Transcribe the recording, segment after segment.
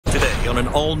Today on an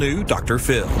all-new Dr.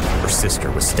 Phil. Her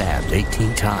sister was stabbed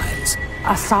 18 times.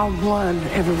 I saw blood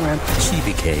everywhere. She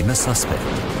became a suspect.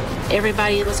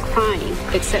 Everybody was crying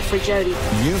except for Jody.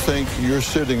 You think you're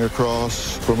sitting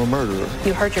across from a murderer.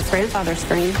 You heard your grandfather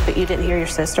scream, but you didn't hear your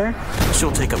sister.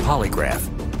 She'll take a polygraph.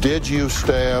 Did you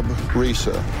stab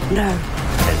Risa? No.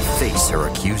 And face her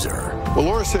accuser. Well,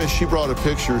 Laura says she brought a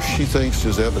picture she thinks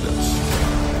is evidence.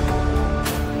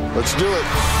 Let's do it.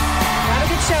 Have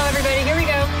a good show, everybody. Here we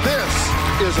go. This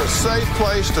is a safe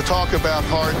place to talk about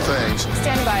hard things.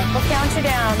 Stand by. We'll count you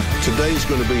down. Today's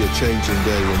going to be a changing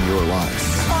day in your life.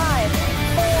 5,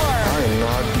 4. I am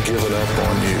not giving up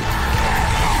on you.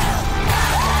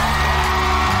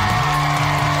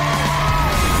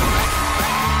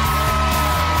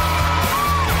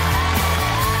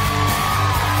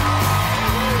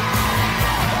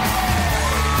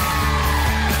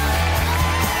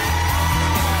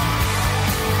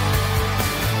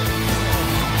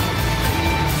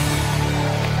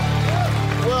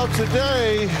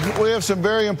 Today, we have some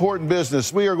very important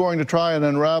business. We are going to try and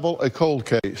unravel a cold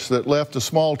case that left the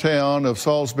small town of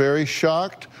Salisbury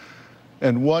shocked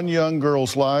and one young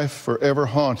girl's life forever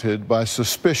haunted by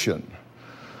suspicion.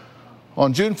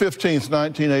 On June 15th,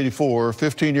 1984,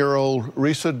 15-year-old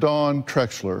Risa Dawn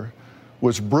Trexler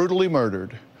was brutally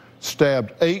murdered,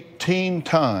 stabbed 18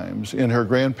 times in her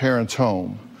grandparents'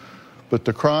 home. But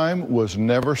the crime was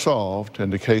never solved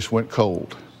and the case went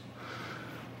cold.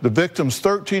 The victim's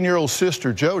 13-year-old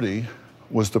sister, Jody,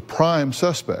 was the prime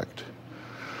suspect.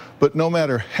 But no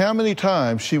matter how many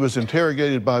times she was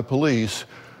interrogated by police,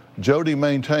 Jody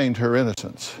maintained her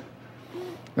innocence.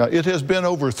 Now, it has been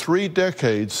over 3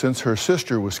 decades since her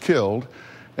sister was killed,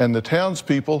 and the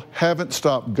townspeople haven't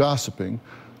stopped gossiping,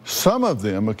 some of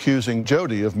them accusing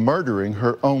Jody of murdering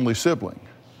her only sibling.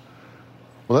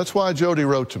 Well, that's why Jody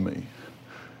wrote to me.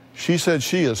 She said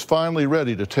she is finally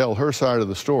ready to tell her side of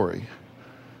the story.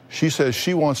 She says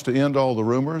she wants to end all the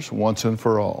rumors once and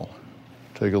for all.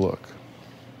 Take a look.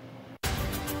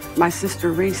 My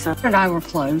sister Risa and I were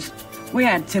close. We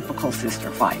had typical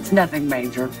sister fights, nothing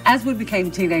major. As we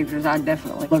became teenagers, I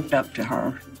definitely looked up to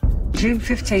her. June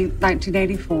 15th,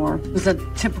 1984 was a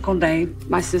typical day.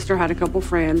 My sister had a couple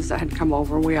friends that had come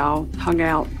over. We all hung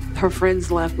out. Her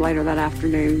friends left later that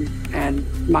afternoon, and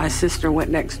my sister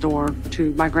went next door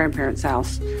to my grandparents'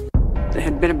 house. It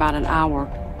had been about an hour.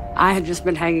 I had just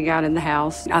been hanging out in the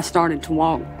house. I started to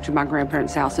walk to my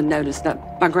grandparents' house and noticed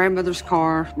that my grandmother's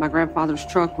car, my grandfather's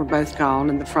truck were both gone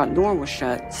and the front door was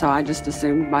shut. So I just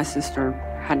assumed my sister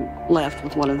had left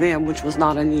with one of them, which was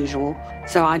not unusual.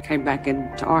 So I came back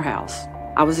into our house.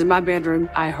 I was in my bedroom.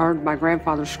 I heard my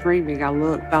grandfather screaming. I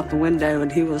looked out the window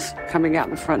and he was coming out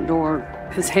the front door.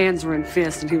 His hands were in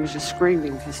fists and he was just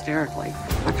screaming hysterically.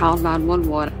 I called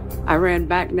 911. I ran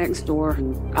back next door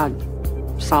and I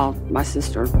saw my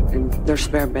sister in their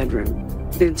spare bedroom.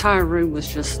 The entire room was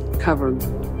just covered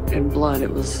in blood.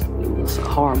 It was a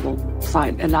horrible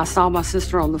sight. And I saw my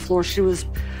sister on the floor. She was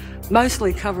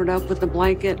mostly covered up with a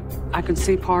blanket. I could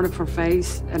see part of her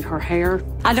face and her hair.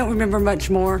 I don't remember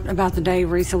much more about the day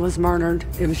Risa was murdered.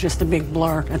 It was just a big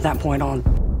blur at that point on.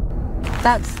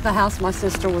 That's the house my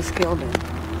sister was killed in.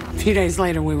 A few days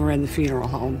later, we were in the funeral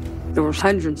home. There were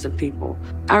hundreds of people.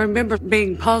 I remember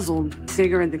being puzzled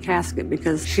seeing her in the casket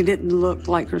because she didn't look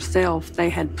like herself. They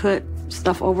had put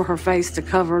stuff over her face to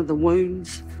cover the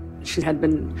wounds. She had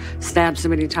been stabbed so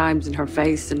many times in her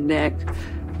face and neck,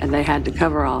 and they had to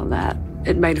cover all that.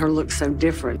 It made her look so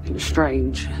different and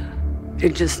strange.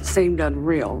 It just seemed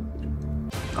unreal.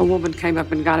 A woman came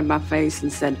up and got in my face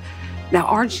and said, "Now,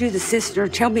 aren't you the sister?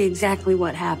 Tell me exactly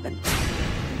what happened."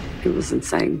 It was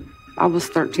insane. I was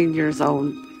 13 years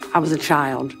old. I was a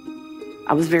child.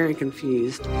 I was very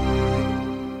confused.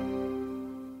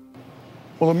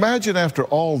 Well, imagine after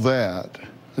all that,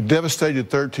 a devastated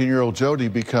 13-year-old Jody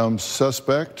becomes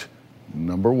suspect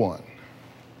number 1.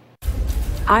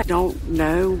 I don't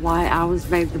know why I was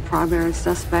made the primary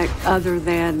suspect other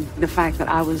than the fact that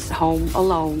I was home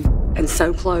alone and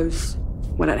so close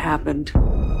when it happened.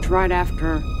 Right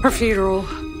after her funeral,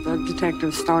 the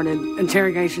detectives started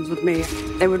interrogations with me.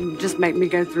 They would just make me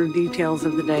go through details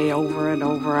of the day over and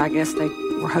over. I guess they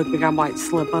were hoping I might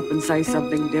slip up and say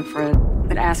something different.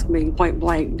 They'd ask me point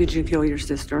blank, "Did you kill your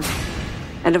sister?"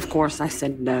 And of course I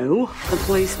said no. The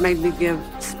police made me give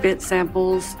spit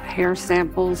samples, hair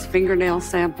samples, fingernail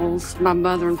samples. My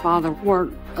mother and father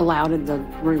weren't allowed in the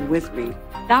room with me.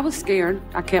 I was scared.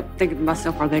 I kept thinking to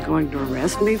myself, are they going to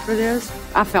arrest me for this?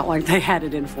 I felt like they had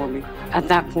it in for me. At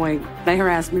that point, they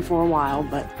harassed me for a while,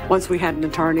 but once we had an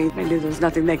attorney, they knew there was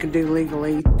nothing they could do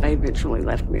legally. They eventually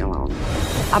left me alone.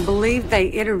 I believe they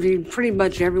interviewed pretty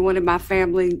much everyone in my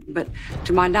family, but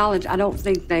to my knowledge, I don't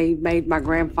think they made my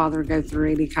grandfather go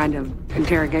through any kind of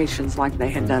interrogations like they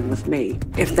had done with me.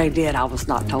 If they did, I was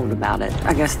not told about it.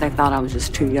 I guess they thought I was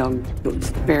just too young. It was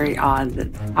very odd that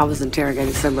I was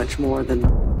interrogated so much more than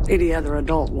any other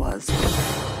adult was.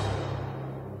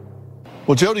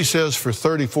 Well, Jody says for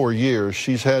 34 years,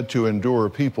 she's had to endure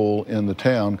people in the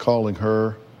town calling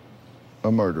her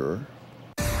a murderer.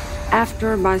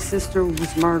 After my sister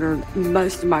was murdered,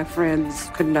 most of my friends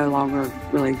could no longer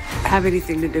really have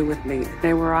anything to do with me.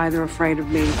 They were either afraid of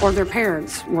me or their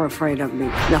parents were afraid of me.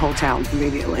 The whole town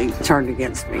immediately turned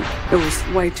against me. There was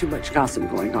way too much gossip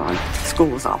going on. School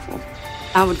was awful.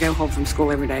 I would go home from school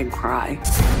every day and cry.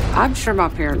 I'm sure my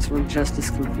parents were just as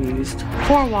confused.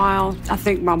 For a while, I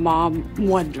think my mom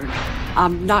wondered.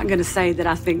 I'm not going to say that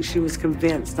I think she was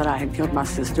convinced that I had killed my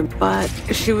sister, but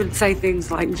she would say things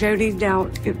like, Jody, now,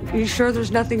 are you sure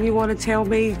there's nothing you want to tell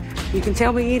me? You can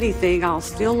tell me anything. I'll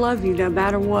still love you no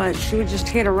matter what. She would just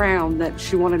hint around that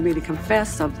she wanted me to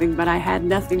confess something, but I had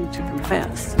nothing to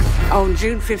confess. On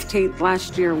June 15th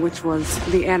last year, which was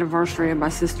the anniversary of my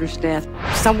sister's death,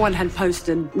 someone had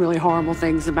posted really horrible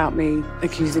things about me,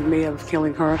 accusing me of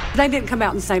killing her. They didn't come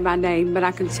out and say my name, but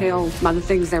I could tell by the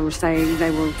things they were saying,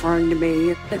 they were referring to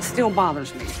me. It still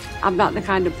bothers me. I'm not the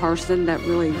kind of person that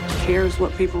really cares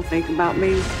what people think about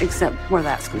me, except where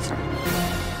that's concerned.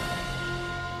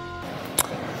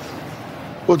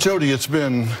 Well, Jody, it's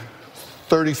been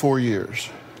 34 years.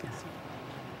 Yes.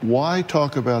 Why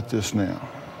talk about this now?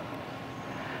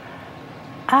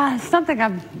 It's something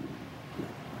I've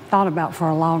thought about for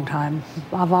a long time.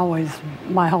 I've always,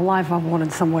 my whole life, I've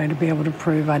wanted some way to be able to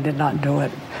prove I did not do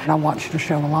it. I watched your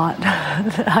show a lot.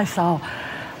 I saw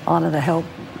a lot of the help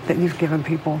that you've given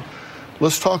people.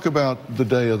 Let's talk about the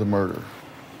day of the murder.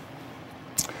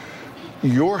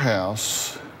 Your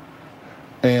house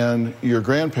and your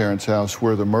grandparents' house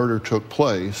where the murder took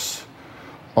place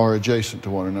are adjacent to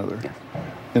one another. Yes.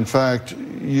 In fact,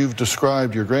 you've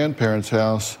described your grandparents'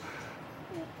 house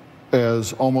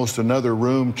as almost another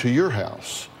room to your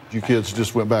house. You kids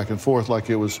just went back and forth like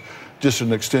it was just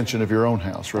an extension of your own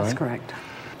house, right? That's correct.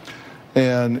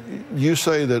 And you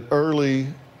say that early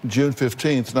June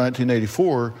 15th,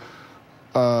 1984,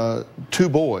 two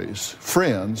boys,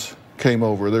 friends, came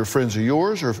over. They're friends of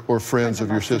yours or friends of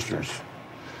your sisters?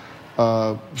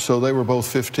 So they were both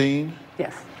 15?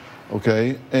 Yes.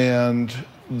 Okay, and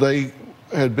they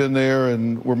had been there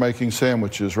and were making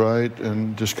sandwiches, right?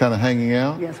 And just kind of hanging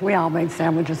out? Yes, we all made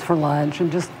sandwiches for lunch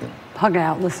and just hung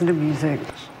out, listened to music.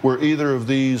 Were either of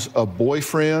these a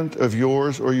boyfriend of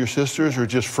yours or your sisters, or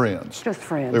just friends? Just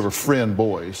friends. They were friend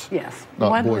boys? Yes.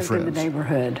 Not One boyfriends. lived in the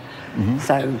neighborhood,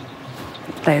 so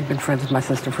they had been friends with my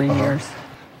sister for years.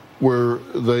 Were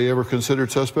they ever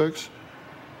considered suspects?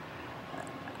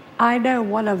 I know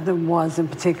one of them was in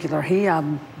particular. He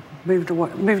moved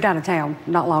out of town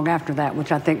not long after that,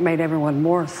 which I think made everyone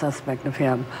more suspect of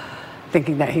him,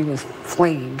 thinking that he was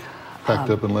fleeing.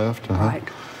 Packed up and left? Right.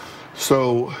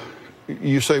 So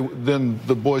you say then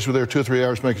the boys were there 2 or 3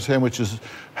 hours making sandwiches,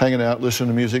 hanging out, listening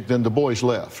to music, then the boys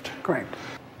left. Correct.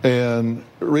 And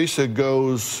Risa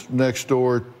goes next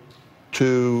door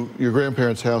to your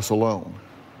grandparents' house alone.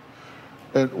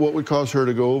 And what would cause her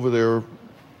to go over there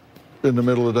in the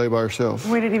middle of the day by herself?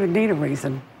 We didn't even need a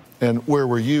reason. And where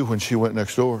were you when she went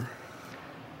next door?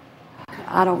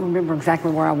 I don't remember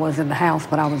exactly where I was in the house,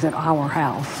 but I was at our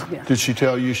house. Yes. Did she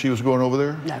tell you she was going over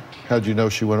there? No. How'd you know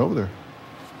she went over there?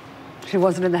 She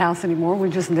wasn't in the house anymore. We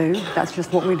just knew. That's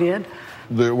just what we did.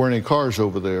 There weren't any cars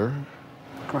over there.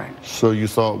 Correct. So you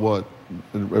thought what?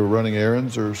 They were running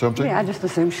errands or something? Yeah, I just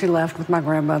assumed she left with my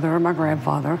grandmother or my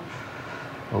grandfather.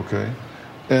 Okay.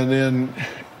 And then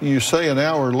you say an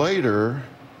hour later,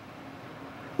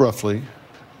 roughly,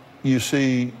 you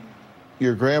see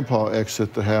your grandpa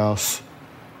exit the house,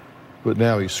 but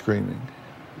now he's screaming.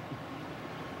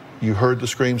 You heard the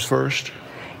screams first?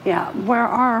 Yeah, where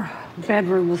our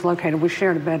bedroom was located, we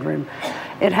shared a bedroom.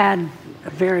 It had a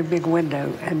very big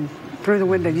window, and through the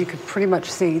window you could pretty much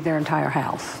see their entire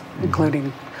house,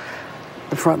 including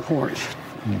the front porch.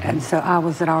 And so I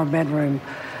was in our bedroom.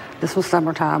 This was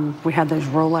summertime. We had those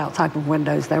roll-out type of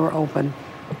windows. They were open.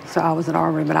 So I was in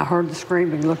our room, and I heard the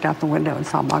screaming, looked out the window, and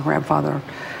saw my grandfather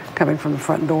coming from the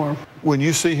front door. When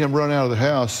you see him run out of the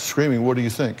house screaming, what do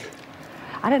you think?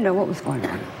 I didn't know what was going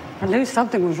on. I knew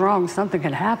something was wrong. Something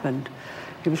had happened.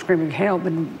 He was screaming help,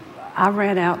 and I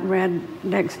ran out and ran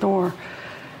next door.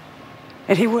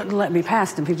 And he wouldn't let me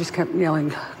past him. He just kept yelling,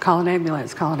 call an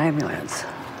ambulance, call an ambulance.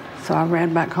 So I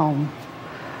ran back home,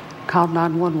 called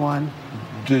 911.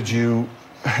 Did you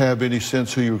have any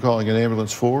sense who you were calling an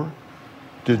ambulance for?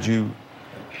 Did you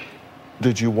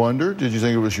wonder? Did you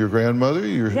think it was your grandmother?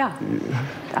 Yeah.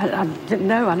 I didn't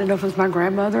know. I didn't know if it was my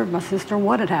grandmother, my sister,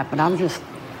 what had happened.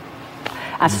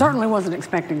 I certainly wasn't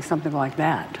expecting something like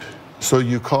that. So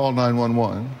you call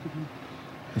 911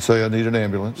 and say, I need an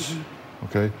ambulance,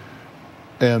 okay?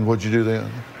 And what'd you do then?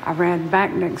 I ran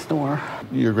back next door.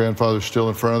 Your grandfather's still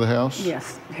in front of the house?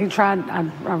 Yes. He tried,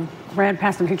 I ran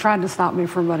past him. He tried to stop me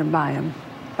from running by him,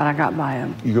 but I got by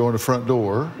him. You go in the front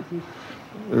door.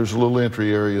 There's a little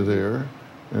entry area there.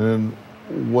 And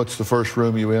then what's the first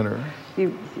room you enter?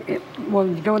 Well,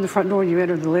 you go in the front door, you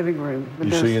enter the living room.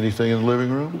 You see anything in the living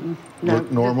room? No.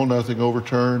 Look normal, nothing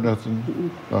overturned,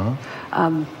 nothing?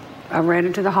 I ran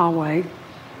into the hallway,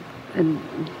 and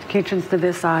the kitchen's to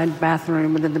this side,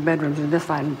 bathroom, and then the bedroom's to this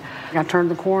side. And I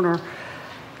turned the corner,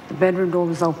 the bedroom door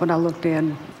was open, I looked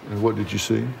in. And what did you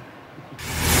see?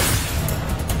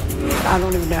 I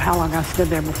don't even know how long I stood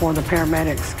there before the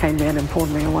paramedics came in and pulled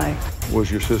me away. Was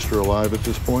your sister alive at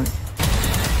this point?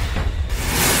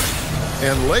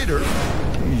 And later,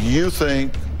 you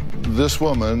think this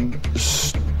woman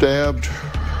stabbed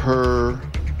her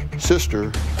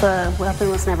sister. The weapon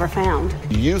was never found.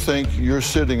 You think you're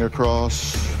sitting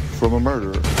across from a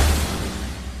murderer.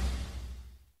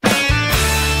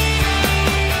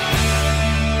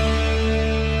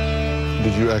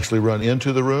 Did you actually run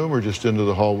into the room or just into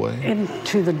the hallway?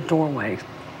 Into the doorway.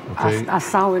 Okay. I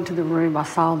saw into the room, I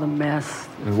saw the mess.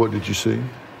 And what did you see?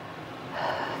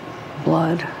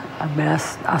 Blood, a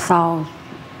mess. I saw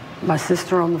my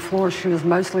sister on the floor. She was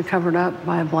mostly covered up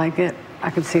by a blanket. I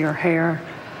could see her hair.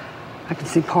 I could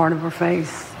see part of her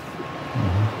face.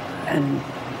 And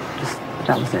just,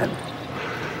 that was it.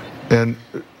 And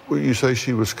when you say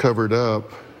she was covered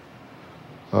up,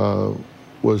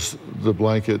 was the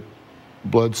blanket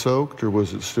blood-soaked or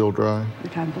was it still dry?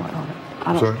 It had blood on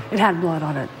it. Sorry? It had blood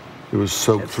on it. It was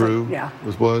soaked through yeah,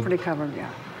 with blood? Pretty covered,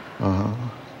 yeah.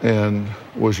 And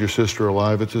was your sister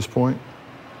alive at this point?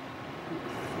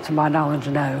 To my knowledge,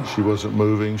 no. She wasn't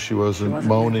moving, she wasn't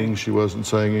moaning, moving. she wasn't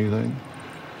saying anything?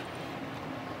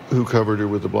 Who covered her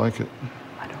with the blanket?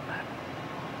 I don't know.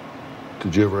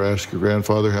 Did you ever ask your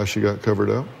grandfather how she got covered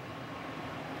up?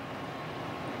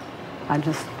 I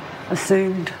just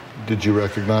assumed. Did you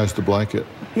recognize the blanket?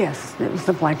 Yes, it was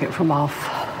the blanket from off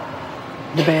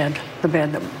the bed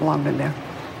that belonged in there.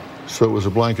 So it was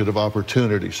a blanket of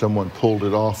opportunity. Someone pulled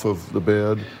it off of the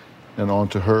bed and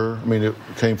onto her? I mean, it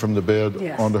came from the bed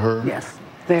onto her? Yes.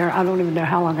 There, I don't even know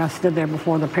how long I stood there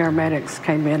before the paramedics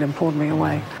came in and pulled me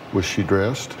away. Was she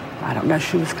dressed? I don't know,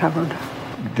 she was covered.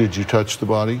 Did you touch the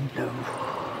body? No.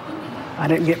 I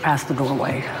didn't get past the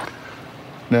doorway.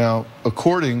 Now,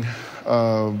 according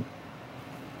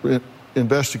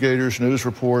investigators, news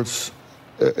reports,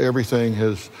 everything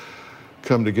has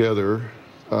come together,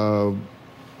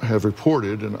 have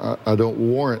reported, and I don't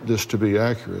warrant this to be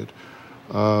accurate,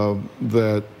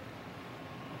 that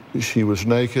she was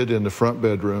naked in the front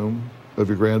bedroom of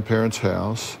your grandparents'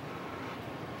 house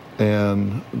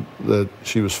and that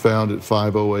she was found at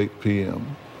 5:08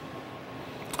 p.m.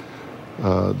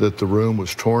 That the room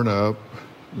was torn up,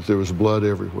 that there was blood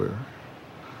everywhere.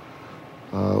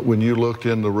 When you looked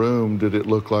in the room, did it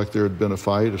look like there had been a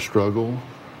fight, a struggle?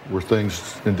 Were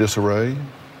things in disarray?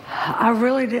 I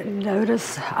really didn't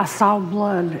notice. I saw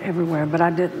blood everywhere, but I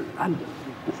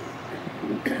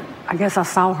guess I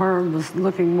saw her and was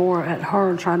looking more at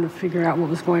her, trying to figure out what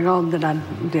was going on, than I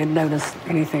did notice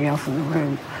anything else in the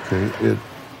room. Okay.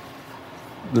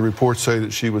 The reports say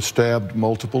that she was stabbed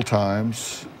multiple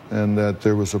times and that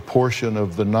there was a portion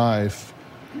of the knife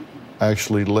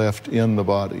actually left in the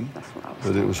body, That's what I was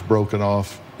that told. it was broken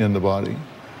off in the body.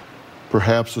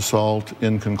 Perhaps assault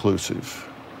inconclusive.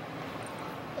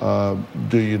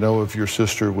 Do you know if your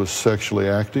sister was sexually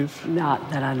active? Not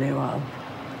that I knew of.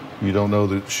 You don't know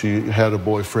that she had a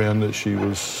boyfriend that she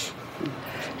was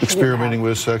experimenting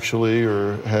with sexually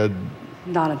or had?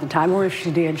 Not at the time, or if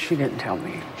she did, she didn't tell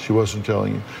me. She wasn't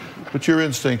telling you. But your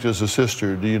instinct as a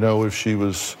sister, do you know if she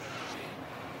was,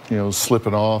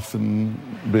 slipping off and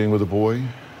being with a boy?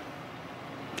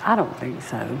 I don't think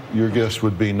so. Your guess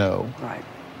would be no. Right.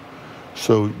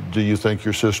 So do you think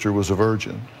your sister was a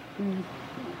virgin?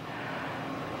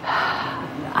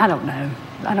 I don't know.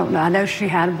 I know she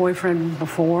had a boyfriend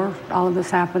before all of this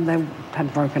happened. They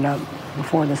had broken up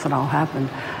before this had all happened.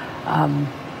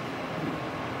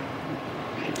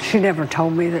 She never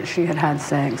told me that she had had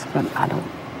sex, but I don't.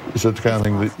 Is that the kind of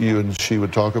thing that you and she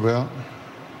would talk about?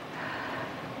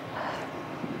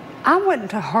 I went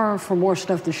to her for more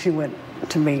stuff than she went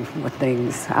to me with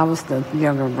things. I was the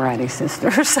younger bratty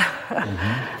sister. So,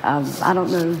 I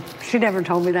don't know. She never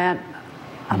told me that.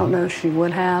 I don't know if she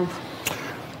would have.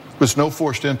 There's no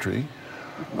forced entry.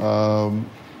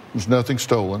 There's nothing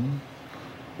stolen,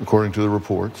 according to the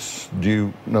reports. Do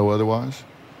you know otherwise?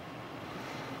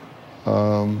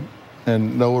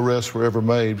 And no arrests were ever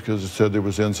made because it said there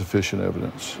was insufficient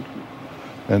evidence.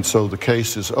 And so the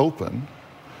case is open,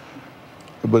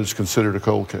 but it's considered a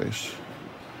cold case.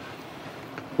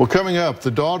 Well, coming up,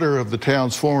 the daughter of the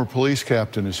town's former police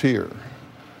captain is here.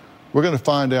 We're going to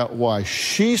find out why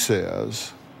she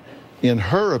says, in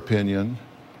her opinion,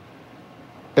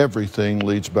 everything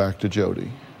leads back to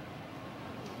Jody.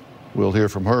 We'll hear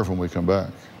from her when we come back.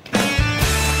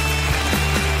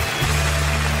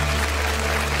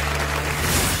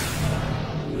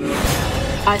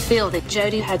 I feel that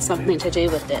Jody had something to do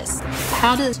with this.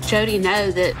 How does Jody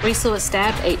know that Risa was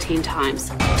stabbed 18 times?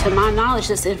 To my knowledge,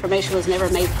 this information was never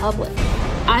made public.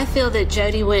 I feel that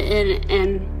Jody went in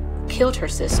and killed her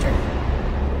sister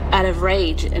out of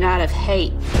rage and out of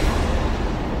hate.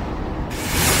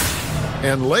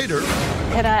 And later,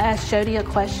 Could I ask Jody a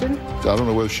question? I don't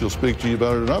know whether she'll speak to you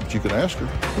about it or not, but you can ask her.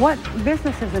 What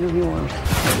business is it of yours?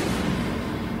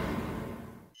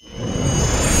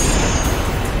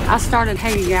 I started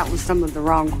hanging out with some of the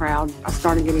wrong crowd. I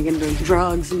started getting into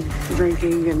drugs and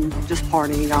drinking and just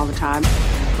partying all the time.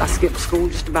 I skipped school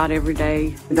just about every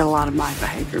day. And a lot of my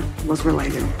behavior was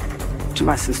related to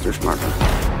my sister's murder.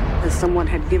 As someone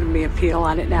had given me a pill,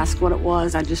 I didn't ask what it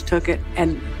was. I just took it,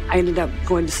 and I ended up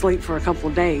going to sleep for a couple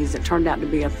of days. It turned out to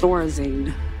be a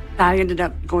Thorazine. I ended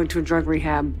up going to a drug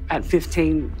rehab at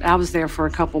 15. I was there for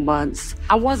a couple months.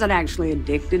 I wasn't actually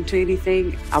addicted to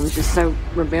anything. I was just so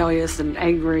rebellious and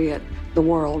angry at the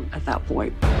world at that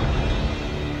point.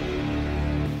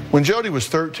 When Jody was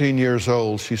 13 years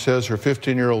old, she says her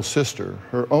 15-year-old sister,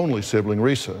 her only sibling,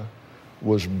 Risa,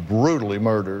 was brutally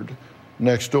murdered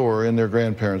next door in their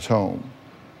grandparents' home.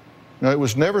 Now, it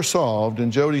was never solved,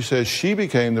 and Jody says she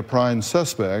became the prime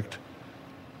suspect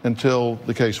until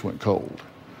the case went cold.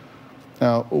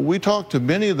 Now, we talked to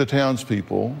many of the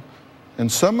townspeople,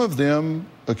 and some of them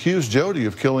accused Jody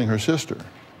of killing her sister.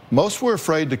 Most were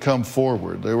afraid to come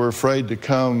forward. They were afraid to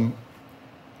come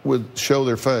show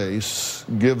their face,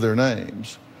 give their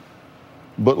names.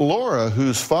 But Laura,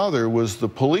 whose father was the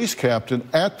police captain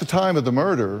at the time of the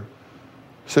murder,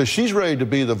 says she's ready to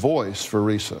be the voice for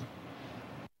Risa.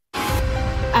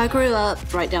 I grew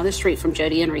up right down the street from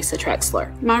Jody and Risa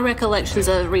Trexler. My recollections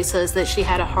of Risa is that she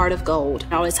had a heart of gold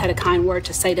and always had a kind word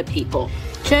to say to people.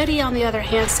 Jody, on the other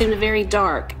hand, seemed very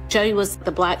dark. Jody was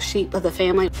the black sheep of the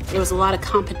family. There was a lot of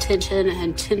competition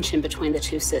and tension between the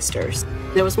two sisters.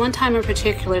 There was one time in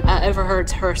particular I overheard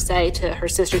her say to her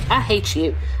sister, "I hate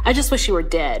you. I just wish you were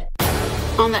dead."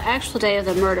 On the actual day of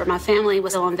the murder, my family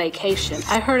was on vacation.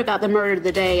 I heard about the murder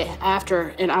the day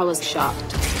after, and I was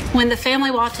shocked. When the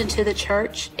family walked into the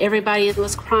church, everybody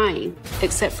was crying,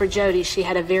 except for Jody. She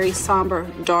had a very somber,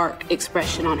 dark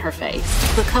expression on her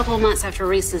face. A couple months after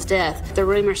Risa's death, the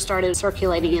rumors started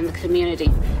circulating in the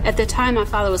community. At the time, my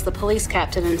father was the police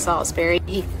captain in Salisbury.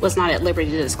 He was not at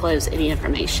liberty to disclose any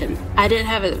information. I didn't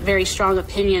have a very strong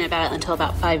opinion about it until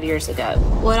about 5 years ago.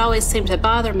 What always seemed to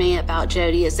bother me about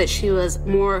Jody is that she was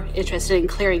more interested in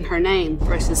clearing her name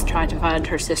versus trying to find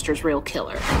her sister's real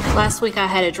killer. Last week I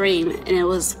had a dream, and it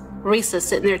was Risa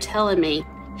sitting there telling me,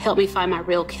 "Help me find my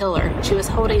real killer." She was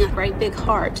holding a great big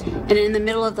heart, and in the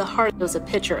middle of the heart was a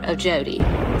picture of Jody.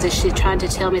 Is she trying to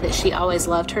tell me that she always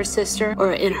loved her sister,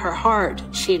 or in her heart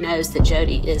she knows that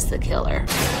Jody is the killer?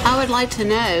 I would like to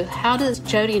know, how does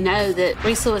Jody know that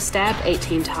Risa was stabbed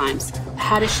 18 times?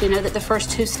 How does she know that the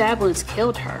first 2 stab wounds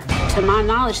killed her? To my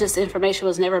knowledge, this information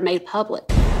was never made public.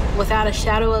 Without a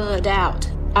shadow of a doubt,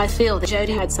 I feel that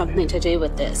Jody had something to do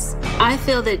with this. I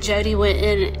feel that Jody went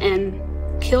in and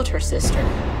killed her sister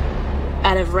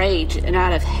out of rage and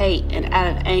out of hate and out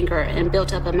of anger and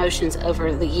built up emotions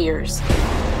over the years.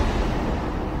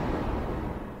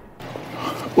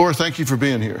 Laura, thank you for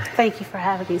being here. Thank you for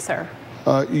having me, sir.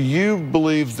 You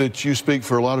believe that you speak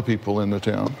for a lot of people in the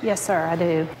town. Yes, sir, I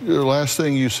do. The last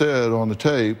thing you said on the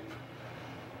tape,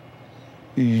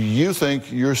 you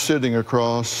think you're sitting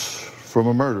across from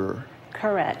a murderer.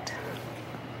 Correct.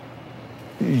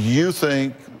 You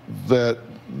think that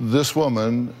this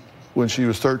woman, when she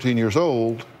was 13 years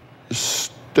old,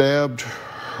 stabbed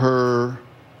her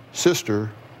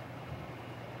sister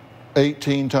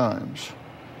 18 times,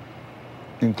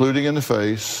 including in the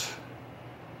face,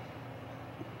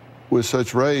 with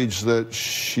such rage that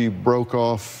she broke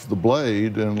off the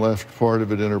blade and left part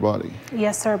of it in her body.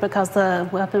 Yes, sir, because the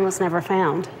weapon was never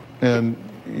found. And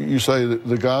you say that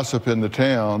the gossip in the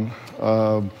town,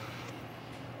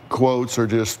 quotes are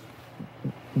just,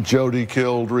 Jody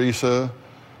killed Risa,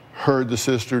 heard the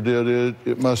sister did it,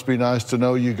 it must be nice to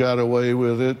know you got away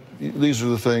with it. These are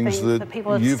the things that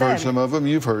people have you've said. heard some of them,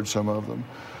 you've heard some of them.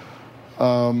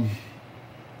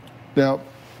 Now,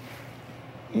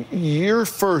 your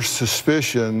first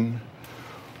suspicion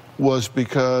was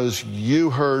because you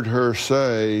heard her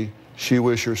say she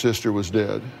wished her sister was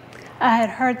dead. I had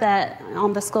heard that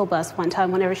on the school bus one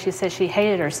time whenever she said she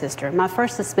hated her sister. My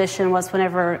first suspicion was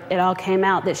whenever it all came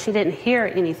out that she didn't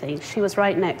hear anything. She was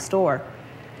right next door.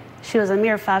 She was a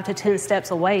mere 5 to 10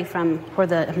 steps away from where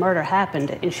the murder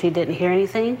happened, and she didn't hear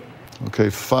anything. Okay,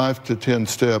 5 to 10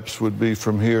 steps would be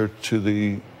from here to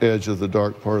the edge of the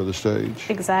dark part of the stage.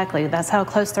 Exactly. That's how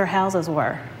close their houses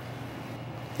were.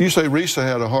 You say Risa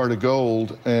had a heart of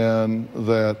gold and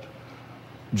that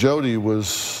Jody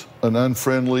was an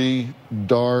unfriendly,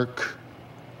 dark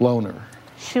loner.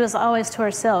 She was always to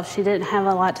herself. She didn't have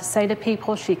a lot to say to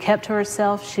people. She kept to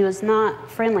herself. She was not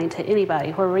friendly to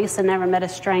anybody, where Risa never met a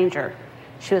stranger.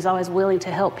 She was always willing to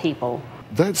help people.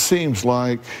 That seems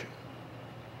like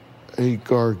a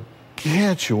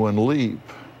gargantuan leap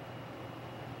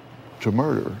to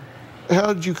murder.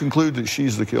 How did you conclude that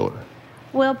she's the killer?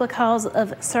 Well, because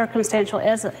of circumstantial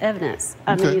evidence.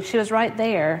 I mean, she was right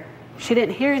there. She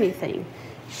didn't hear anything.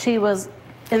 She was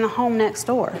in the home next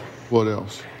door. What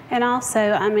else? And also,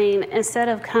 I mean, instead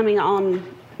of coming on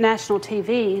national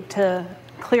TV to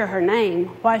clear her name,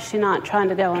 why is she not trying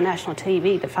to go on national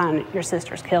TV to find your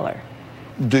sister's killer?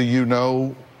 Do you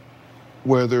know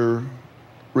whether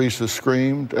Risa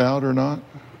screamed out or not?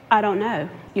 I don't know.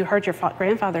 You heard your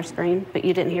grandfather scream, but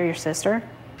you didn't hear your sister?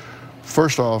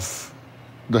 First off,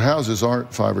 the houses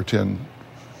aren't 5 or 10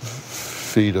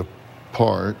 feet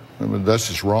apart. I mean, that's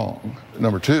just wrong.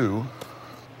 Number two,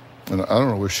 and I don't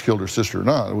know if she killed her sister or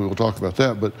not, we will talk about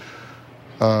that, but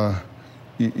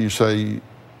you say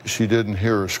she didn't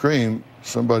hear her scream.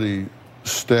 Somebody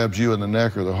stabs you in the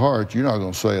neck or the heart, you're not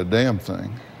going to say a damn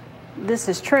thing. This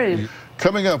is true.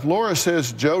 Coming up, Laura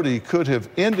says Jody could have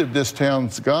ended this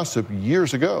town's gossip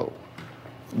years ago.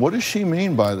 What does she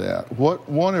mean by that? What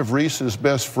one of Risa's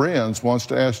best friends wants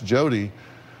to ask Jody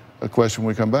a question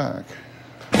when we come back.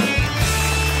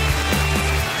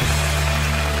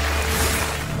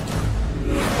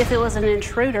 If it was an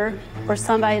intruder or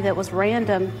somebody that was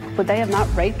random, would they have not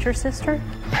raped your sister?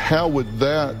 How would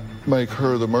that make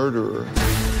her the murderer?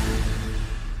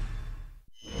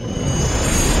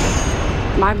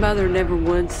 My mother never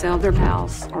would sell their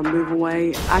house or move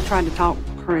away. I tried to talk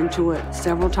her into it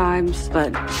several times,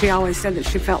 but she always said that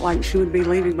she felt like she would be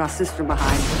leaving my sister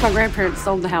behind. My grandparents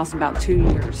sold the house about 2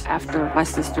 years after my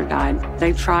sister died.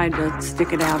 They tried to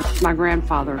stick it out. My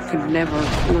grandfather could never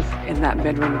look in that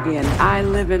bedroom again. I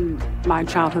live in my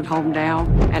childhood home now,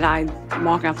 and I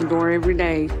walk out the door every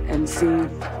day and see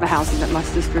the house that my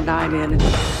sister died in.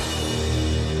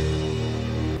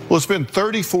 Well, it's been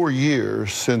 34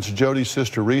 years since Jody's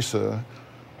sister Risa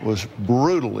was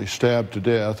brutally stabbed to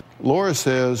death. Laura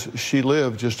says she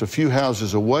lived just a few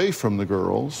houses away from the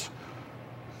girls,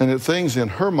 and that things in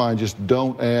her mind just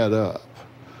don't add up.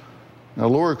 Now,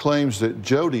 Laura claims that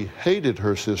Jody hated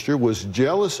her sister, was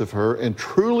jealous of her, and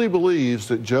truly believes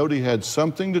that Jody had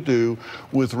something to do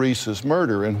with Risa's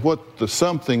murder. And what the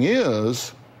something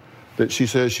is that she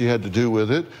says she had to do with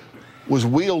it was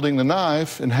wielding the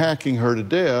knife and hacking her to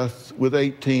death with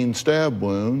 18 stab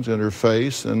wounds in her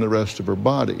face and the rest of her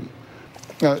body.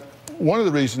 Now, one of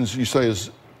the reasons you say is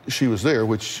she was there,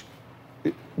 which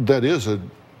that is a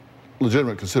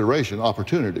legitimate consideration,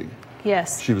 opportunity.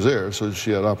 Yes. She was there, so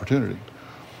she had opportunity.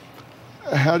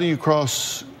 How do you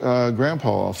cross Grandpa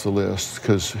off the list?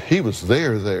 Because he was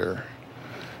there.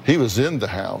 He was in the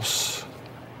house.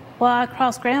 Well, I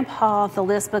crossed Grandpa off the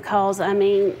list because, I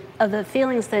mean, of the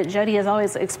feelings that Jody has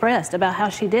always expressed about how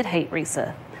she did hate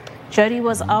Risa. Jody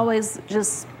was always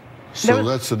just... So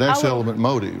that's the next element,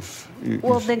 motive.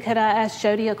 Well, then could I ask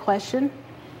Jody a question?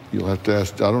 You'll have to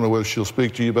ask. I don't know whether she'll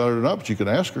speak to you about it or not, but you can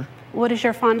ask her. What is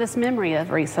your fondest memory of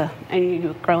Risa and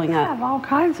you growing up? I have all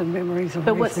kinds of memories of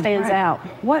But Risa. what stands out?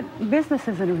 What business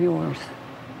is it of yours?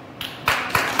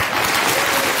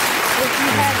 If you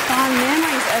had fond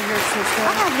memories of your sister...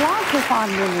 I have lots of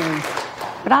fond memories,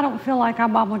 but I don't feel like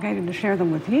I'm obligated to share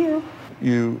them with you.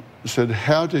 You said,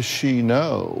 how does she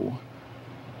know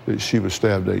that she was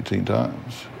stabbed 18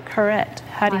 times? Correct.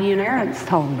 How do you know? My parents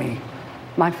told me.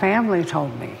 My family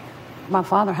told me. My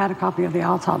father had a copy of the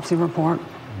autopsy report.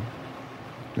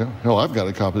 Yeah, hell, I've got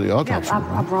a copy of the autopsy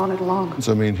report. I brought it along.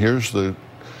 So, I mean, here's the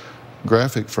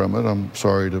graphic from it. I'm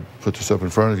sorry to put this up in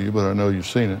front of you, but I know you've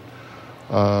seen it.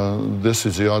 This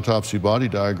is the autopsy body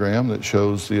diagram that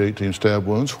shows the 18 stab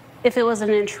wounds. If it was an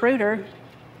intruder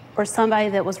or somebody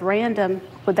that was random,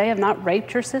 would they have not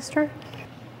raped your sister?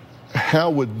 How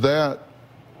would that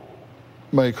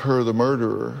make her the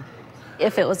murderer?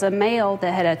 If it was a male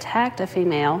that had attacked a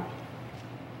female,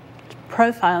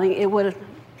 profiling, it would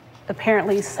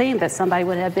apparently seem that somebody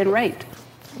would have been raped.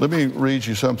 Let me read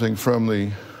you something from the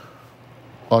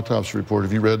autopsy report.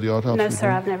 Have you read the autopsy report? No,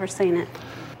 sir, I've never seen it.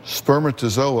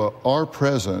 Spermatozoa are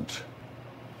present.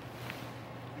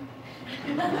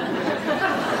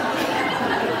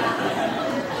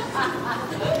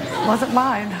 Wasn't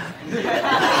mine.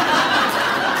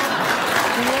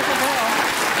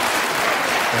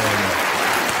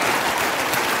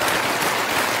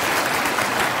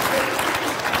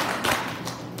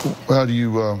 How do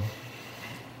you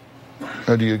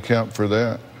account for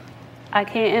that? I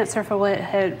can't answer for what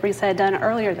Risa had done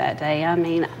earlier that day. I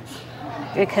mean,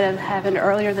 it could have happened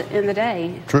earlier in the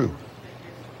day. True.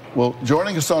 Well,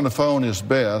 joining us on the phone is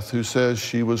Beth, who says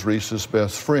she was Risa's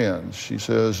best friend. She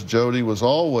says Jody was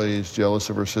always jealous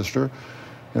of her sister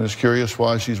and is curious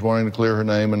why she's wanting to clear her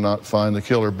name and not find the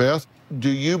killer. Beth, do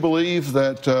you believe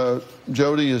that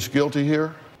Jody is guilty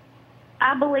here?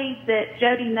 I believe that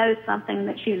Jody knows something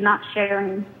that she's not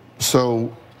sharing.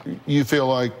 So you feel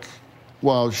like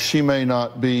while she may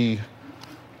not be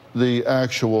the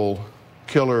actual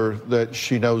killer, that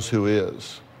she knows who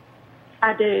is?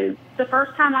 I do. The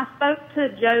first time I spoke to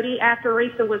Jody after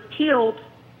Risa was killed,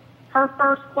 her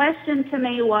first question to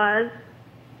me was,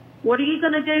 "What are you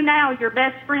going to do now? Your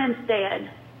best friend's dead."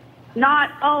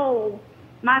 Not, "Oh,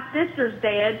 my sister's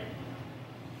dead."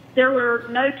 There were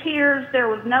no tears, there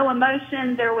was no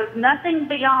emotion, there was nothing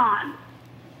beyond.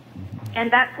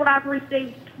 And that's what I've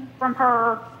received from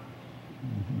her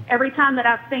every time that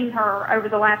I've seen her over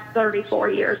the last 34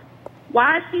 years.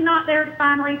 Why is she not there to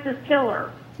find Risa's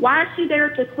killer? Why is she there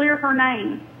to clear her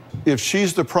name? If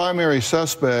she's the primary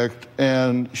suspect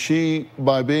and she,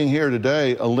 by being here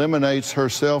today, eliminates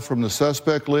herself from the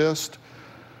suspect list,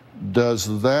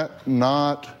 does that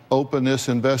not open this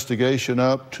investigation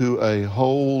up to a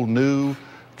whole new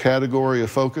category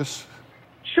of focus?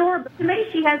 Sure, but to me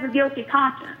she has a guilty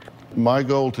conscience. My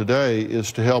goal today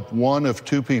is to help one of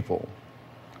two people.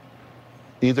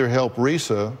 Either help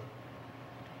Risa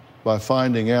by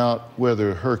finding out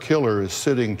whether her killer is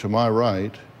sitting to my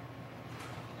right,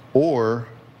 or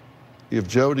if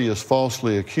Jody is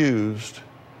falsely accused,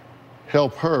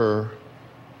 help her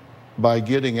by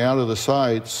getting out of the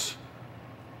sights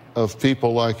of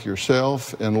people like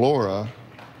yourself and Laura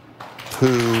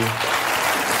who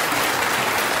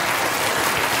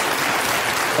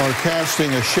are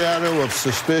casting a shadow of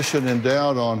suspicion and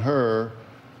doubt on her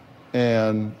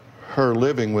and her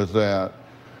living with that.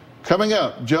 Coming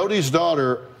up, Jody's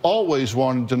daughter always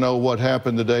wanted to know what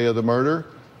happened the day of the murder,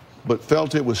 but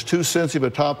felt it was too sensitive a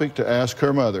topic to ask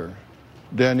her mother.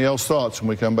 Danielle's thoughts when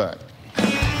we come back.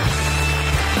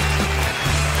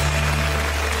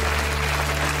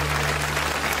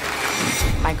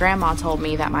 My grandma told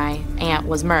me that my aunt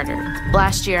was murdered.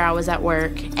 Last year I was at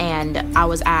work and I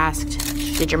was asked,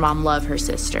 "Did your mom love her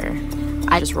sister?"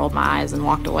 I just rolled my eyes and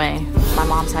walked away. My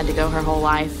mom's had to go her whole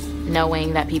life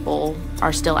knowing that people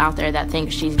are still out there that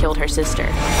think she's killed her sister.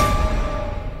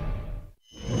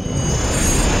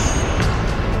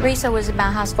 Risa was in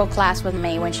my high school class with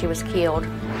me when she was killed.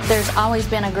 There's always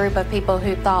been a group of people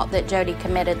who thought that Jody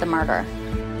committed the murder.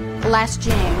 Last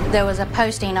June, there was a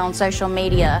posting on social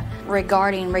media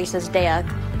regarding Risa's death.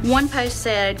 One post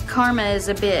said, "Karma is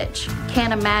a bitch.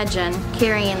 Can't imagine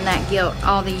carrying that guilt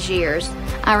all these years."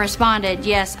 I responded,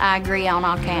 "Yes, I agree on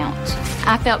all counts."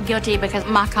 I felt guilty because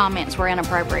my comments were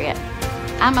inappropriate.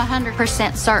 I'm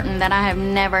 100% certain that I have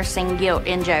never seen guilt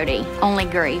in Jody, only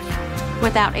grief.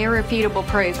 Without irrefutable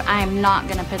proof, I am not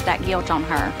going to put that guilt on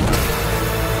her.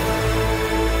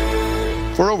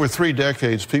 For over 3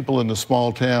 decades, people in the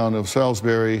small town of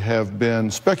Salisbury have been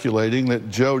speculating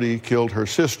that Jody killed her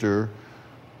sister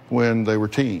when they were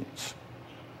teens.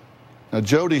 Now,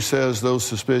 Jody says those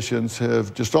suspicions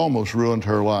have just almost ruined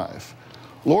her life.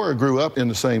 Laura grew up in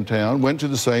the same town, went to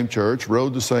the same church,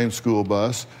 rode the same school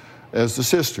bus as the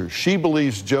sister. She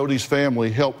believes Jody's family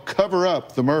helped cover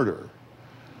up the murder.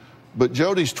 But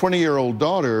Jody's 20-year-old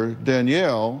daughter,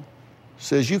 Danielle,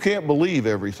 says you can't believe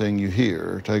everything you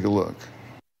hear. Take a look.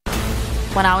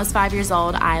 When I was 5 years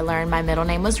old, I learned my middle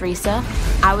name was Risa.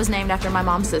 I was named after my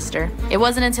mom's sister. It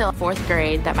wasn't until 4th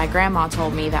grade that my grandma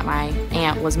told me that my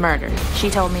aunt was murdered. She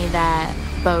told me that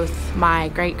both my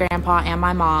great-grandpa and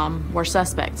my mom were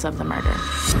suspects of the murder.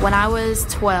 When I was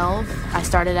 12, I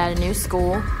started at a new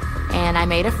school. and I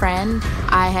made a friend.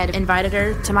 I had invited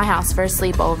her to my house for a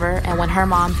sleepover, and when her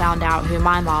mom found out who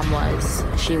my mom was,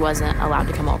 she wasn't allowed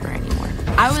to come over anymore.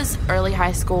 I was early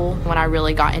high school when I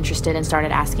really got interested and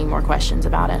started asking more questions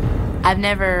about it. I've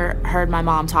never heard my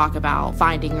mom talk about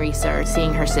finding Risa or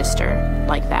seeing her sister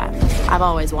like that. I've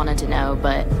always wanted to know,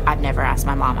 but I've never asked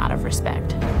my mom out of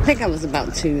respect. I think I was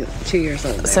about two years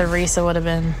old. So Risa would have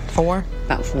been 4?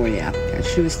 About 4, yeah.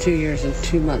 She was 2 years and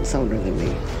 2 months older than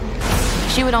me.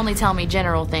 She would only tell me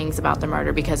general things about the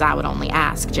murder because I would only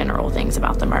ask general things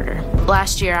about the murder.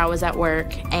 Last year I was at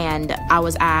work and I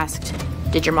was asked,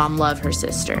 did your mom love her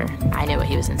sister? I knew what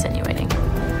he was insinuating.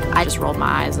 I just rolled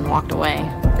my eyes and walked away.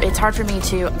 It's hard for me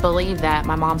to believe that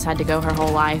my mom's had to go her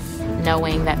whole life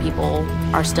knowing that people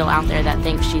are still out there that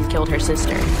think she's killed her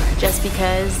sister. Just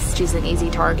because she's an easy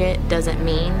target doesn't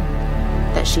mean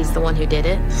that she's the one who did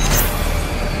it.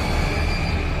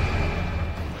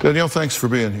 Danielle, thanks for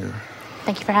being here.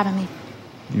 Thank you for having me.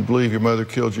 You believe your mother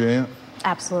killed your aunt?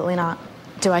 Absolutely not.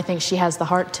 Do I think she has the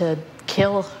heart to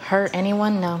kill, hurt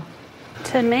anyone? No.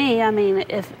 To me, I mean,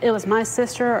 if it was my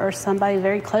sister or somebody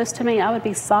very close to me, I would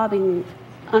be sobbing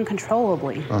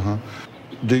uncontrollably.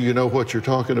 Do you know what you're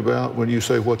talking about when you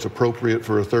say what's appropriate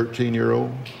for a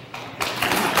 13-year-old?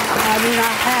 I do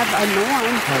not have a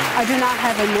norm. I do not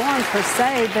have a norm per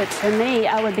se, but to me,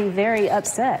 I would be very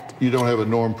upset. You don't have a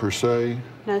norm per se?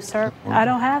 No, sir. I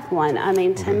don't have one. I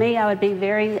mean, to me, I would be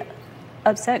very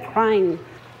upset, crying.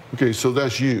 Okay, so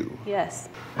that's you. Yes.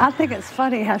 I think it's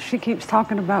funny how she keeps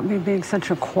talking about me being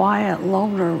such a quiet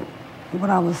loner. When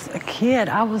I was a kid,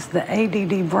 I was the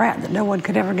ADD brat that no one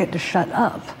could ever get to shut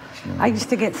up. I used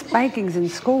to get spankings in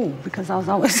school because I was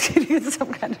always getting in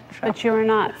some kind of trouble. But you were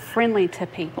not friendly to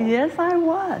people. Yes, I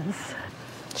was.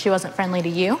 She wasn't friendly to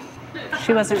you?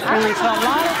 She wasn't friendly to a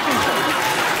lot of people.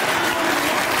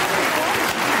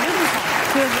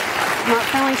 She was not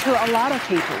friendly to a lot of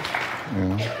people.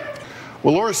 Yeah.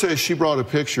 Well, Laura says she brought a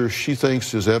picture she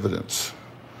thinks is evidence.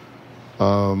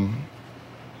 And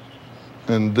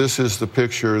this is the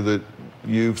picture that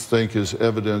you think is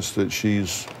evidence that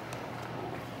she's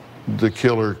the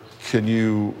killer. Can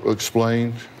you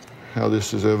explain how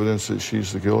this is evidence that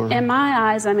she's the killer? In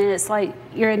my eyes, I mean, it's like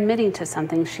you're admitting to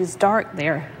something. She's dark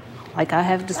there, like I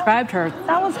have described her.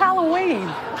 That was Halloween.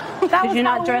 Could you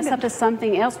not dress up as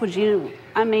something else? Would you?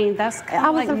 I mean, that's kind I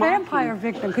of was like a mocking. vampire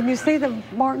victim. Can you see the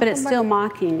mark? But it's still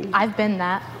mocking. I've been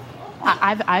that.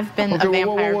 I've been a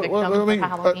vampire victim for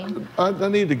Halloween. I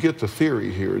need to get the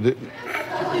theory here.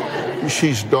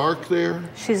 She's dark there?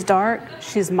 She's dark.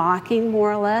 She's mocking,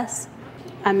 more or less.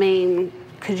 I mean,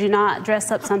 could you not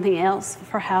dress up something else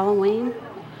for Halloween?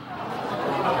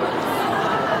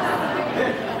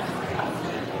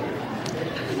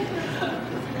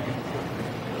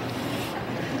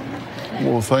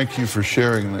 Well, thank you for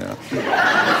sharing that.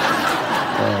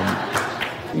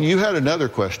 You had another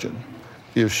question.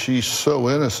 If she's so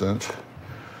innocent,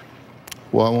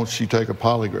 why won't she take a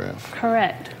polygraph?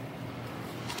 Correct.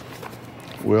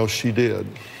 Well, she did.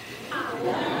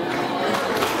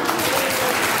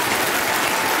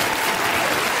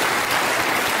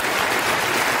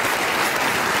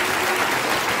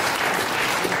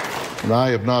 And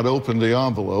I have not opened the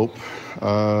envelope,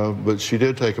 but she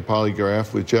did take a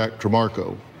polygraph with Jack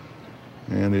Tremarco.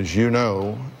 And as you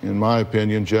know, in my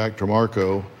opinion, Jack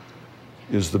Tremarco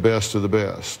is the best of the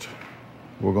best.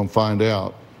 We're going to find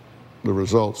out the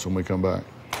results when we come back.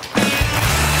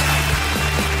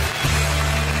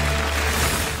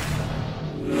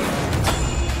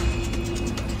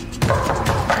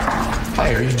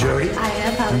 Hi, are you Jody? I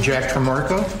am. I'm Jack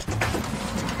Tremarco.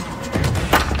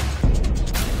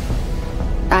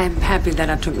 I'm happy that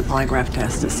I took the polygraph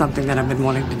test. It's something that I've been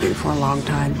wanting to do for a long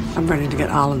time. I'm ready to get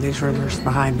all of these rumors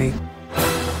behind me.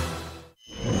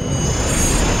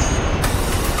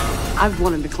 I've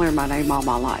wanted to clear my name all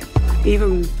my life.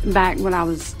 Even back when I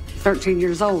was 13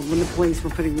 years old, when the police were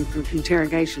putting me through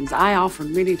interrogations, I offered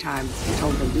many times and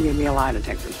told them to give me a lie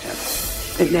detector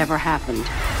test. It never happened.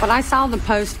 When I saw the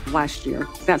post last year,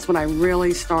 that's when I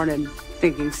really started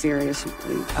thinking seriously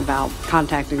about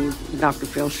contacting the Dr.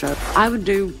 Phil show. I would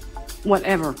do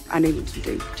whatever I needed to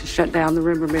do to shut down the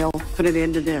rumor mill, put an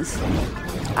end to this.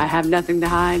 I have nothing to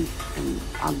hide, and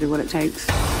I'll do what it takes.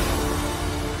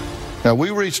 Now,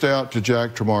 we reached out to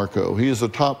Jack Tremarco. He is the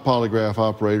top polygraph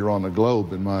operator on the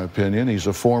globe, in my opinion. He's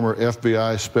a former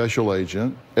FBI special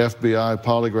agent, FBI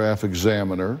polygraph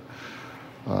examiner.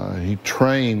 He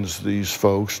trains these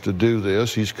folks to do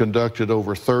this. He's conducted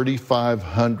over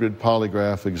 3,500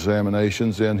 polygraph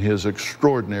examinations in his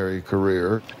extraordinary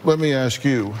career. Let me ask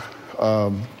you,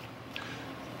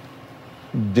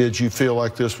 did you feel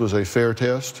like this was a fair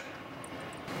test?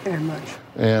 Very much.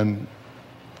 And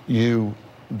you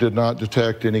did not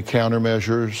detect any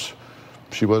countermeasures.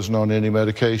 She wasn't on any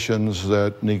medications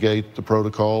that negate the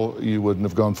protocol. You wouldn't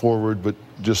have gone forward, but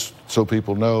just so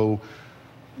people know,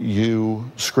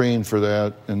 you screened for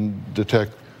that and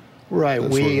detect. Right.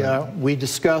 We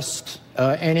discussed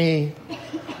any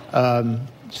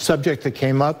subject that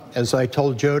came up. As I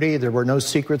told Jody, there were no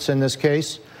secrets in this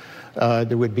case.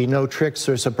 There would be no tricks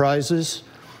or surprises,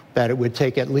 that it would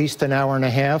take at least an hour and a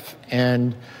half.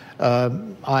 And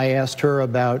I asked her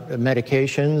about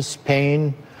medications,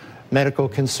 pain, medical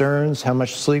concerns, how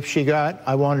much sleep she got.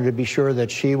 I wanted to be sure that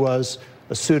she was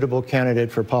a suitable candidate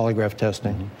for polygraph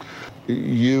testing.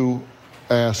 You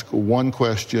ask one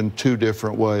question two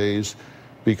different ways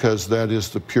because that is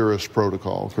the purest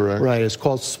protocol, correct? Right. It's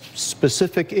called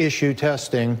specific issue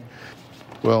testing.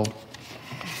 Well,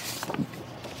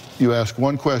 you ask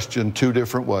one question two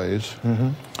different ways,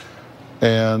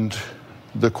 and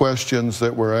the questions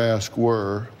that were asked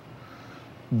were,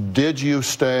 did you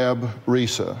stab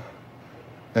Risa?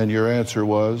 And your answer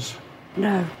was?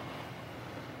 No.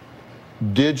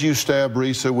 Did you stab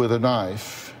Risa with a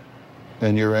knife?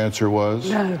 And your answer was?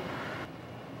 No.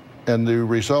 And the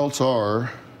results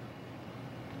are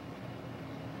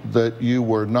that you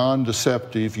were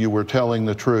non-deceptive, you were telling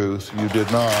the truth, you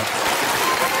did not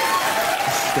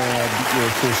stab your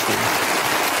sister.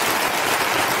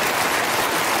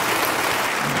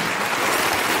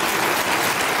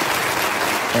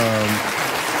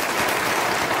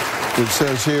 It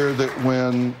says here that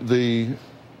when the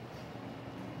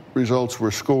results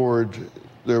were scored,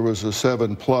 there was a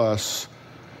 7+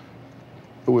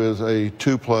 with a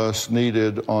 2+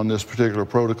 needed on this particular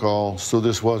protocol, so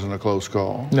this wasn't a close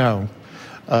call. No.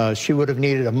 She would have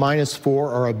needed a -4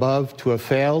 or above to have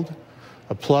failed,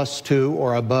 a +2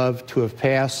 or above to have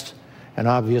passed, and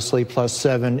obviously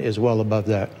 +7 is well above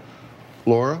that.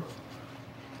 Laura,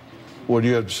 what do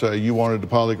you have to say? You wanted the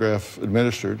polygraph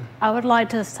administered. I would like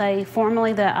to say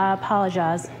formally that I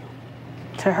apologize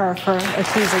to her for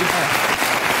accusing her.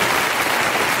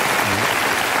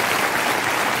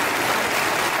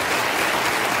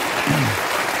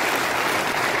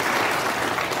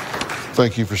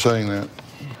 Thank you for saying that.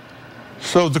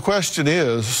 So the question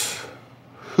is,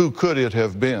 who could it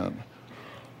have been?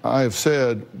 I have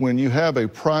said when you have a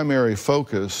primary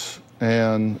focus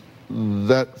and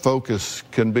that focus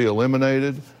can be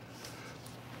eliminated,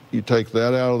 you take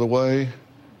that out of the way,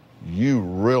 you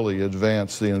really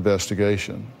advance the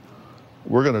investigation.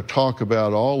 We're going to talk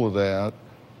about all of that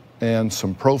and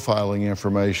some profiling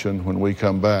information when we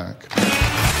come back.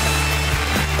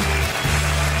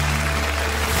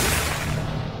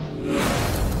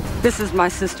 This is my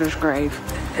sister's grave.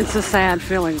 It's a sad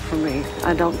feeling for me.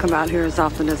 I don't come out here as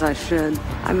often as I should.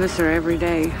 I miss her every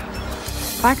day.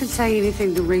 If I could say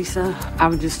anything to Risa, I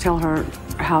would just tell her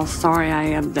how sorry I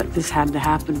am that this had to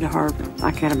happen to her.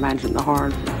 I can't imagine the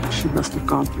horror she must have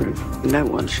gone through. No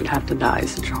one should have to die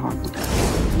such a horrible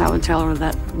death. And I would tell her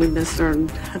that we miss her,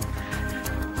 and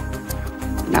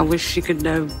I wish she could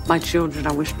know my children.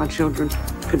 I wish my children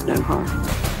could know her.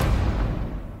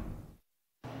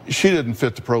 She didn't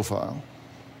fit the profile.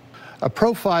 A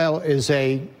profile is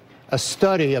a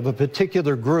study of a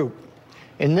particular group.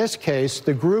 In this case,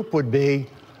 the group would be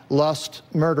lust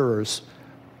murderers.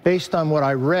 Based on what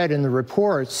I read in the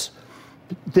reports,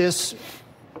 this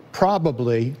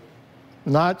probably,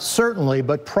 not certainly,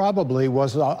 but probably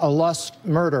was a lust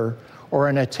murder or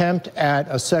an attempt at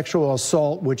a sexual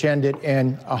assault which ended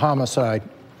in a homicide.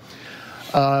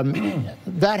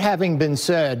 That having been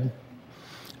said,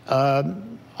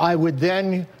 I would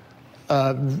then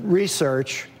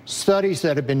research studies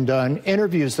that have been done,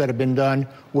 interviews that have been done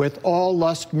with all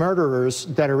lust murderers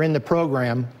that are in the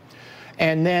program,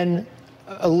 and then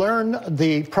learn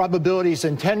the probabilities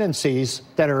and tendencies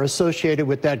that are associated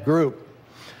with that group.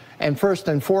 And first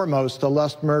and foremost, a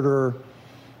lust murderer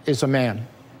is a man.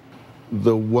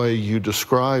 The way you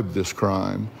describe this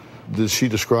crime, did she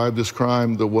describe this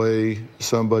crime the way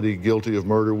somebody guilty of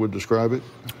murder would describe it?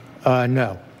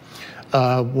 No.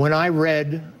 When I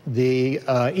read the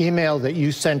email that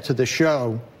you sent to the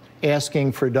show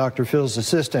asking for Dr. Phil's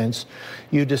assistance,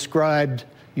 you described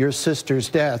your sister's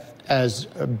death as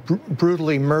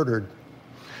brutally murdered.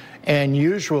 And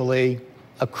usually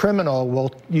a criminal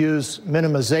will use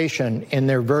minimization in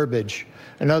their verbiage.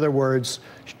 In other words,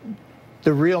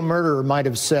 the real murderer might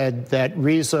have said that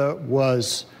Risa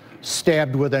was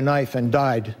stabbed with a knife and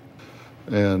died.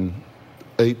 And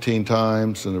 18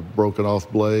 times and a broken off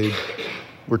blade.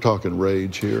 We're talking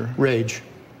rage here. Rage.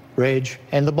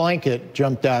 And the blanket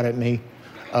jumped out at me.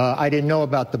 I didn't know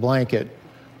about the blanket,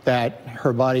 that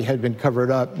her body had been covered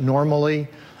up. Normally,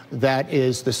 that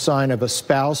is the sign of a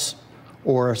spouse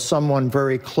or someone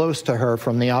very close to her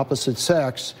from the opposite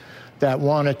sex that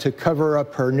wanted to cover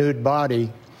up her nude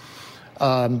body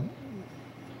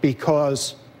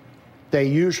because they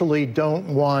usually don't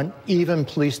want even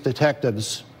police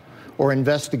detectives or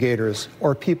investigators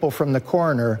or people from the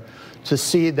coroner to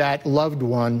see that loved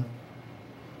one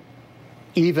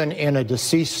even in a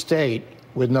deceased state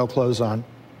with no clothes on.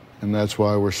 And that's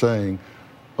why we're saying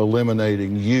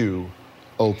eliminating you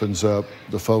opens up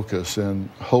the focus, and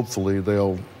hopefully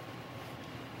they'll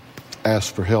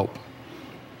ask for help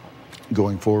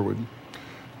going forward.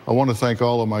 I want to thank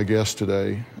all of my guests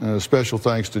today. Special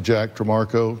thanks to Jack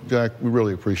Tremarco. Jack, we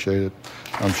really appreciate it.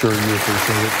 I'm sure you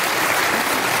appreciate it.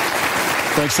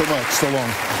 Thanks so much. So long.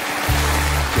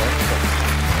 Jack.